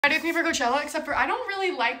Ready with me for Coachella, except for I don't really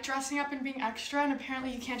like dressing up and being extra, and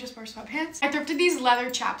apparently you can't just wear sweatpants. I thrifted these leather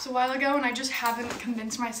chaps a while ago and I just haven't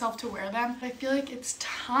convinced myself to wear them. But I feel like it's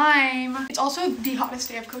time. It's also the hottest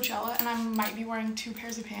day of Coachella and I might be wearing 2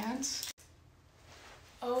 pairs of pants.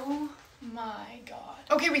 Oh my god.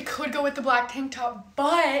 Okay, we could go with the black tank top,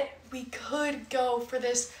 but we could go for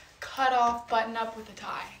this cut off button up with a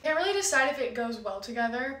tie. Can't really decide if it goes well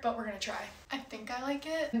together, but we're gonna try. I think I like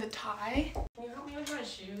it. And the tie. Can you help me with my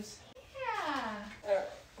shoes? Yeah.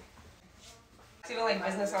 It's even like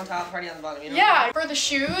business on top, party on the bottom, you know? Yeah, for the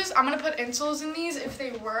shoes, I'm gonna put insoles in these if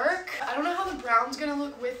they work. I don't know how the brown's gonna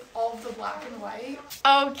look with all of the black and white.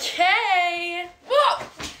 Okay. Whoa!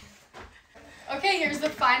 Okay, here's the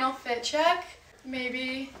final fit check.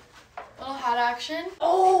 Maybe a little hat action.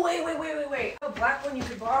 Oh, wait. The black one you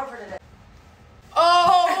could borrow for today.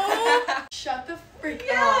 Oh! Shut the freak up.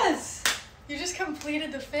 Yes! You just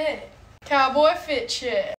completed the fit. Cowboy fit check.